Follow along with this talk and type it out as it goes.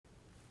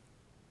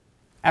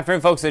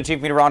Afternoon, folks. The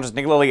Chief Meteorologist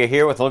Nick Lilia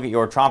here with a look at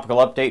your tropical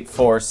update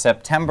for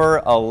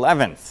September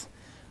 11th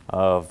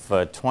of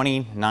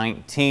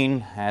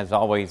 2019. As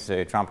always,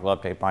 a tropical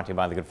update brought to you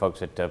by the good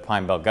folks at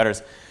Pine Belt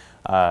Gutters.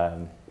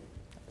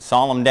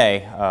 Solemn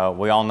day,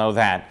 we all know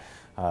that.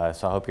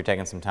 So I hope you're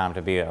taking some time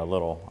to be a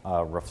little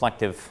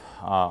reflective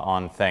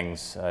on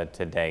things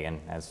today.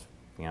 And as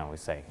you know, we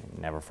say,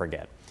 never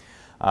forget.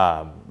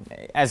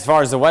 As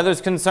far as the weather is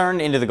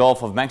concerned, into the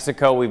Gulf of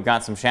Mexico, we've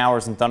got some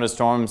showers and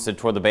thunderstorms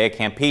toward the Bay of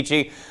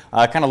Campeche,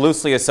 kind of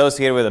loosely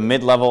associated with a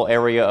mid-level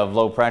area of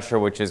low pressure,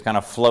 which is kind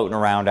of floating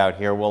around out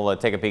here. We'll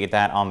take a peek at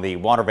that on the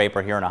water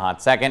vapor here in a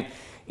hot second.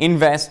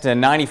 Invest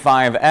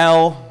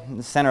 95L,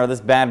 the center of this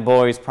bad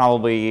boy is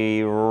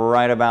probably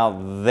right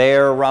about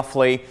there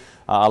roughly.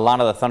 A lot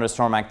of the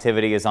thunderstorm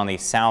activity is on the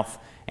south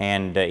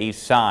and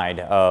east side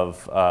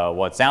of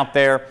what's out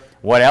there.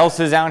 What else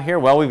is out here?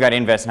 Well, we've got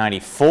Invest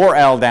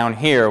 94L down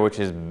here, which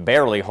is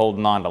barely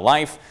holding on to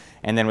life.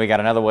 And then we got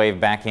another wave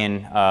back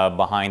in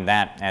behind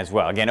that as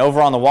well. Again, over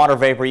on the water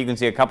vapor, you can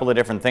see a couple of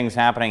different things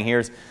happening.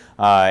 Here's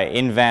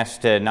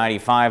Invest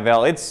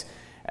 95L. It's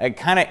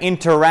kind of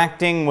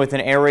interacting with an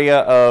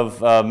area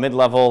of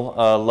mid-level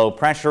low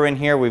pressure in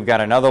here. We've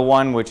got another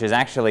one which is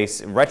actually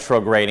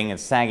retrograding.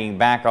 It's sagging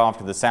back off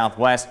to the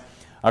southwest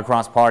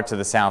across parts of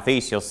the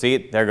southeast. You'll see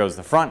it. There goes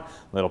the front.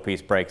 Little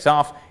piece breaks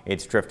off.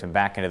 It's drifting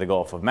back into the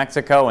Gulf of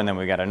Mexico. And then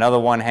we got another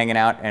one hanging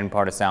out in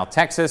part of South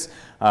Texas,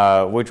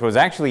 which was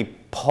actually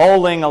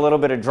pulling a little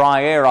bit of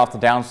dry air off the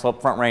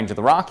downslope front range of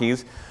the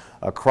Rockies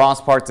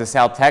across parts of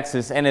South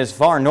Texas and as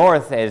far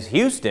north as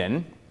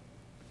Houston.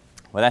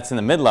 Well, that's in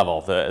the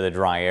mid-level, the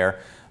dry air,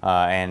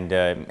 and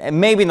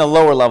maybe in the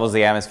lower levels of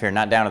the atmosphere,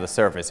 not down to the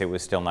surface. It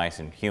was still nice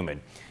and humid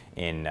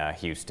in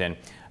Houston.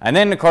 And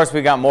then, of course,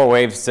 we got more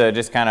waves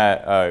just kind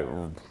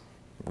of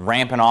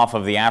ramping off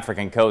of the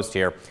African coast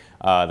here.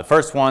 The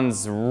first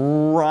one's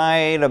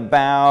right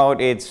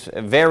about, it's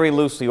very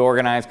loosely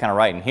organized, kind of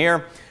right in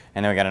here.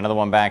 And then we got another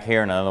one back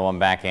here and another one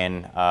back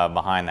in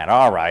behind that.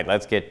 All right,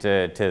 let's get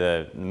to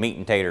the meat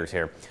and taters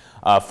here.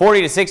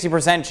 40 to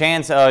 60%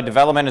 chance of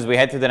development as we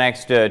head through the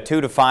next 2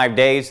 to 5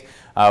 days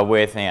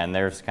with, and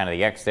there's kind of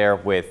the X there,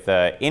 with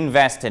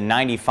Invest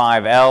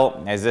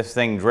 95L. As this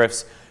thing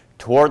drifts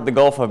toward the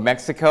Gulf of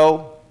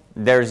Mexico,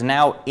 there's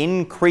now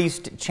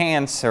increased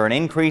chance or an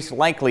increased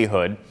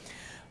likelihood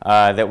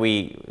that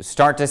we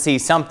start to see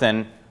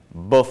something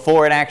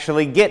before it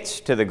actually gets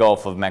to the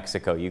Gulf of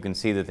Mexico. You can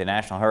see that the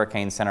National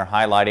Hurricane Center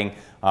highlighting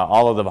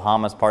all of the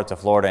Bahamas, parts of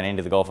Florida, and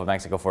into the Gulf of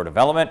Mexico for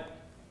development.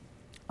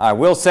 I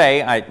will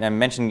say, I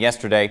mentioned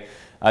yesterday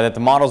that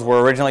the models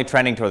were originally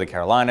trending toward the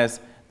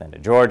Carolinas, then to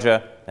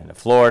Georgia, then to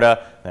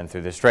Florida, then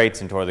through the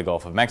Straits and toward the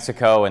Gulf of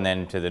Mexico, and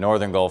then to the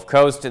northern Gulf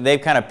Coast. They've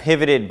kind of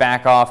pivoted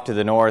back off to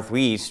the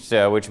northeast,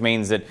 which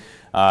means that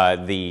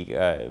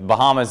the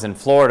Bahamas and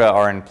Florida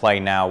are in play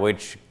now,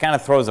 which kind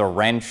of throws a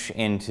wrench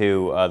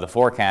into the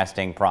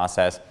forecasting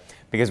process.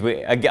 Because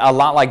a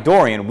lot like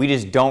Dorian, we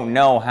just don't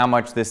know how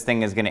much this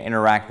thing is going to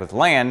interact with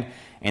land,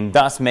 and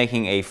thus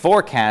making a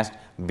forecast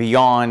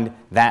beyond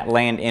that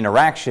land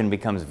interaction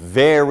becomes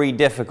very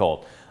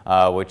difficult,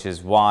 which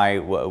is why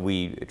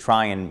we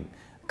try and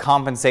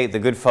compensate the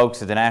good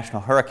folks at the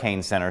National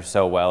Hurricane Center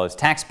so well as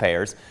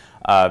taxpayers,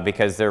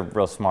 because they're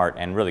real smart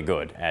and really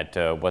good at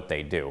what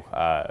they do.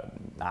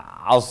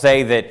 I'll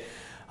say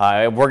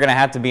that we're going to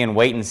have to be in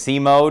wait-and-see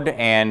mode,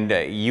 and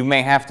you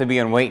may have to be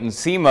in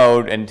wait-and-see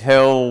mode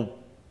until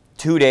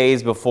 2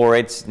 days before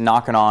it's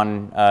knocking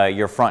on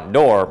your front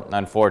door,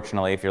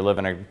 unfortunately, if you're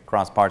living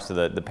across parts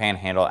of the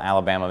Panhandle,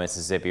 Alabama,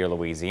 Mississippi, or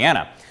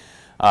Louisiana.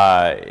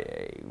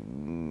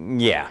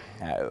 Yeah,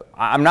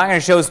 I'm not going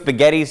to show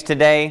spaghettis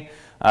today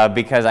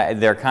because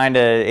they're kind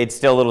of, it's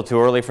still a little too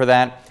early for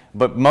that.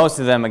 But most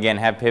of them, again,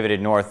 have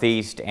pivoted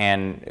northeast,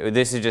 and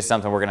this is just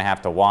something we're going to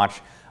have to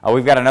watch.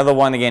 We've got another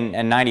one, again,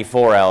 and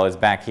 94L is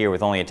back here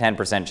with only a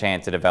 10%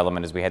 chance of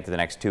development as we head to the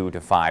next 2 to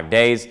 5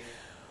 days.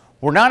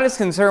 We're not as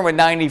concerned with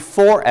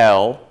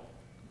 94L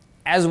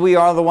as we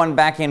are the one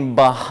back in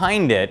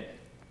behind it,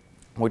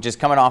 which is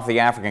coming off the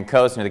African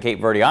coast near the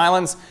Cape Verde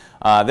Islands.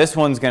 This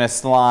one's going to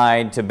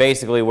slide to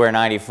basically where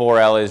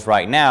 94L is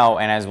right now,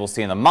 and as we'll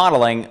see in the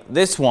modeling,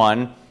 this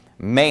one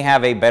may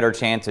have a better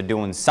chance of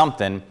doing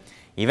something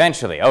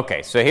eventually.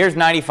 Okay, so here's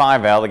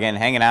 95L, again,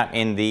 hanging out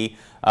in the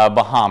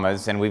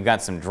Bahamas, and we've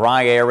got some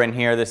dry air in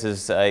here. This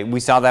is, we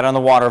saw that on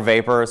the water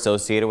vapor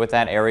associated with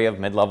that area of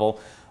mid-level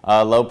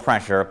low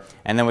pressure.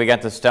 And then we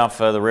got the stuff,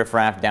 the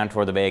riffraff down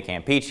toward the Bay of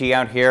Campeche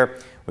out here.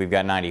 We've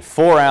got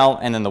 94L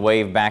and then the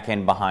wave back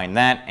in behind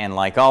that. And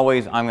like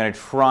always, I'm going to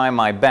try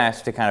my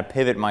best to kind of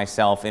pivot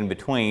myself in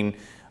between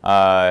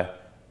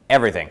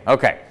everything.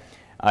 Okay,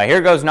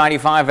 here goes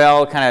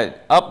 95L kind of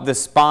up the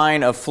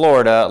spine of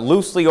Florida,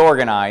 loosely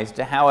organized,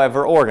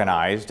 however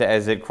organized,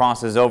 as it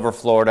crosses over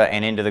Florida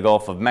and into the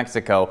Gulf of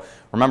Mexico.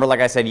 Remember, like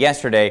I said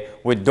yesterday,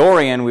 with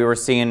Dorian, we were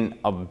seeing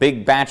a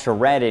big batch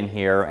of red in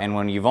here, and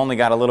when you've only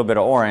got a little bit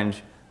of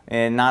orange,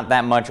 and not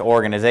that much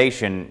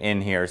organization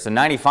in here. So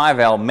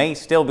 95L may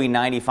still be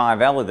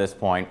 95L at this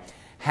point.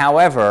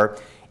 However,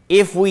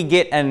 If we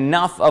get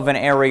enough of an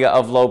area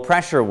of low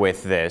pressure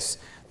with this,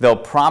 they'll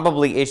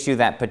probably issue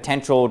that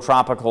potential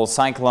tropical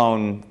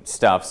cyclone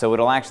stuff. So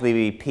it'll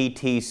actually be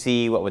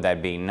PTC, what would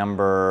that be,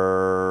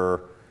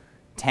 number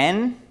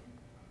 10,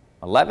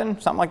 11,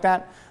 something like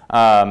that.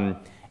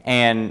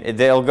 And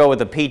they'll go with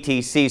the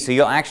PTC, so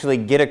you'll actually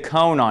get a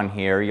cone on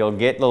here. You'll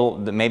get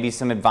maybe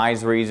some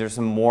advisories or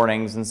some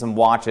warnings and some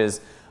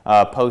watches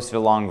posted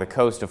along the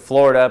coast of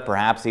Florida,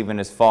 perhaps even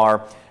as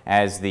far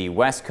as the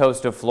west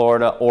coast of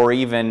Florida or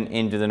even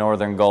into the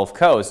northern Gulf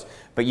Coast.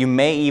 But you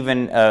may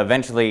even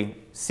eventually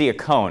see a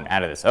cone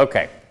out of this.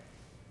 Okay.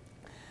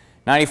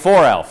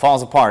 94L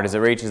falls apart as it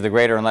reaches the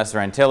Greater and Lesser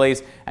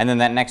Antilles, and then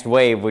that next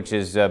wave, which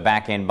is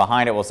back in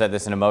behind it, will set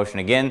this into motion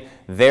again.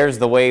 There's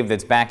the wave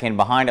that's back in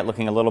behind it,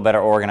 looking a little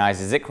better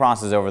organized as it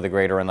crosses over the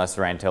Greater and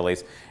Lesser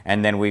Antilles.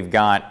 And then we've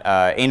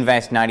got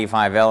Invest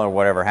 95L, or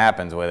whatever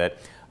happens with it,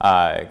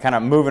 kind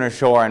of moving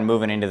ashore and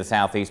moving into the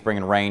southeast,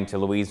 bringing rain to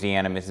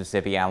Louisiana,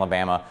 Mississippi,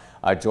 Alabama,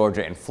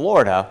 Georgia, and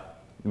Florida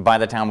by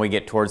the time we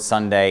get towards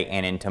Sunday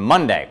and into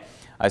Monday.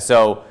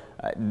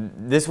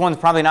 This one's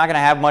probably not going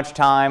to have much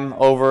time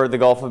over the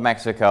Gulf of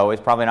Mexico.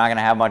 It's probably not going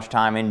to have much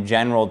time in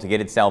general to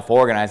get itself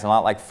organized. A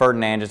lot like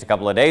Ferdinand just a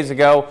couple of days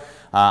ago.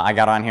 I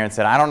got on here and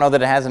said, I don't know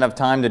that it has enough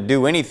time to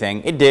do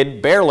anything. It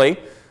did, barely,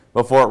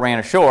 before it ran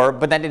ashore,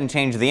 but that didn't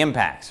change the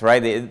impacts, right?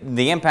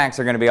 The impacts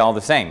are going to be all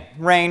the same.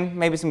 Rain,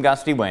 maybe some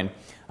gusty wind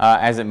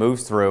as it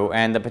moves through,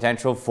 and the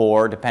potential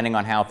for, depending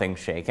on how things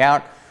shake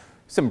out,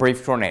 some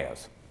brief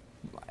tornadoes.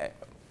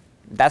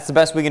 That's the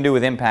best we can do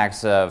with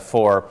impacts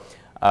for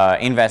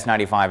Invest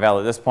 95L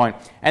at this point.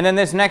 And then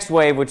this next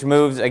wave, which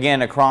moves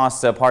again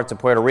across parts of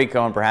Puerto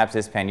Rico and perhaps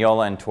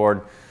Hispaniola and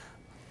toward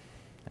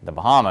the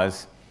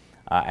Bahamas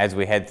as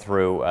we head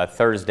through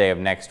Thursday of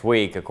next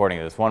week, according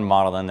to this one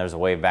model. Then there's a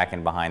wave back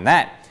in behind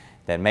that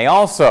that may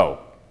also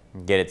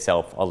get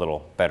itself a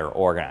little better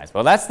organized.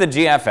 Well, that's the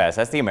GFS.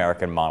 That's the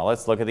American model.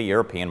 Let's look at the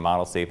European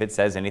model, see if it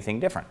says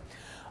anything different.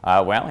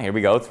 Well, here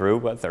we go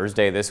through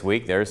Thursday this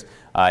week. There's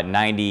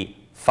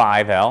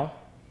 95L,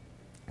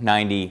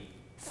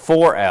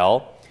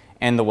 94L,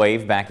 and the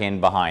wave back in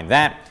behind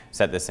that.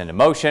 Set this into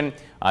motion.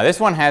 This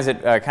one has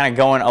it kind of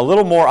going a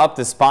little more up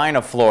the spine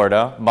of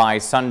Florida by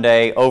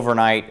Sunday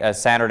overnight,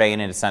 Saturday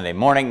and into Sunday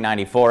morning.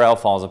 94L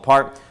falls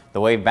apart.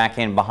 The wave back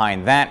in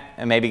behind that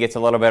and maybe gets a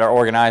little better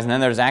organized. And then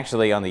there's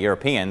actually on the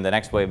European, the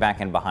next wave back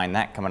in behind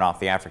that coming off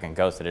the African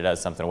coast that it does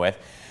something with.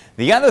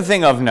 The other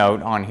thing of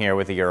note on here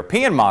with the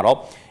European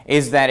model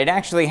is that it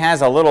actually has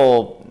that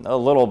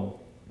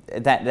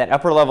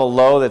upper level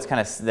low that's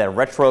kind of that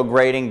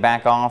retrograding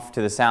back off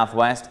to the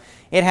southwest.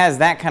 It has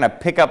that kind of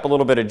pick up a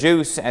little bit of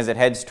juice as it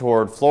heads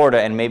toward Florida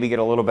and maybe get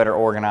a little better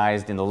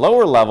organized in the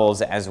lower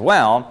levels as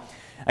well.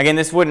 Again,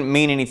 this wouldn't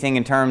mean anything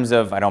in terms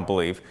of, I don't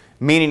believe,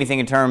 mean anything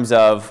in terms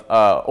of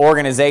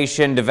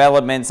organization,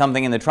 development,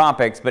 something in the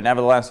tropics, but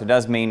nevertheless it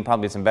does mean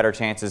probably some better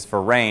chances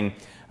for rain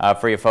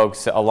for you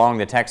folks along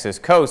the Texas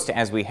coast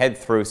as we head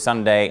through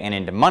Sunday and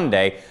into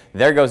Monday.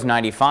 There goes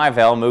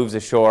 95L, moves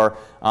ashore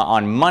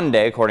on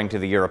Monday according to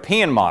the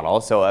European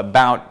model, so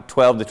about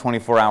 12 to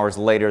 24 hours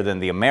later than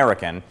the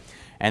American.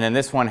 And then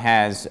this one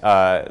has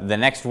the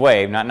next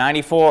wave, not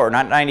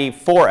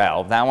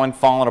 94L, that one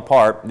falling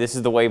apart. This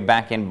is the wave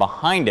back in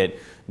behind it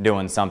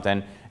doing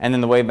something. And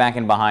then the wave back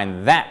in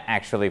behind that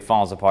actually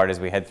falls apart as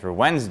we head through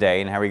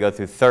Wednesday. And how we go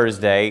through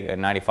Thursday,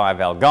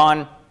 95L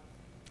gone.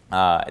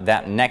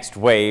 That next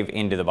wave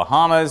into the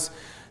Bahamas,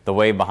 the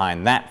wave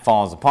behind that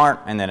falls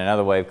apart, and then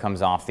another wave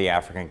comes off the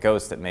African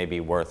coast that may be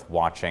worth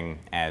watching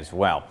as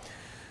well.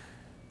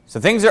 So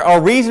things are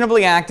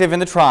reasonably active in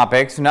the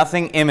tropics,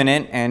 nothing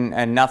imminent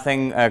and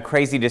nothing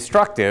crazy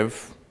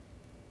destructive,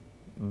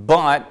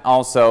 but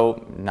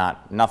also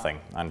not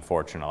nothing,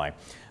 unfortunately.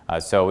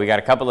 So we got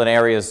a couple of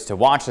areas to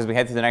watch as we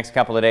head through the next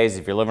couple of days.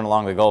 If you're living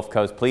along the Gulf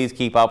Coast, please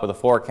keep up with the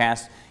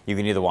forecast. You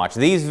can either watch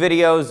these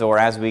videos or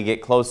as we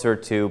get closer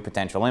to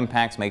potential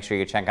impacts, make sure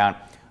you check out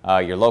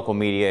your local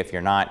media if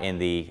you're not in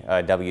the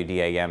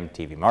WDAM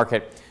TV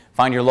market.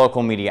 Find your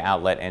local media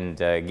outlet and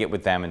get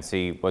with them and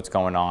see what's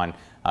going on.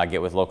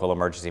 Get with local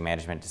emergency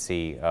management to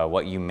see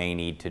what you may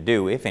need to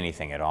do, if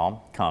anything at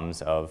all,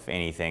 comes of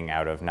anything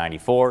out of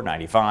 94,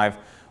 95,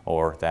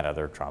 or that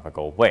other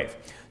tropical wave.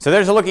 So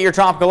there's a look at your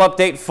tropical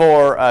update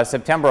for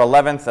September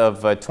 11th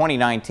of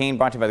 2019,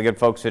 brought to you by the good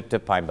folks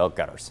at Pine Belt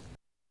Gutters.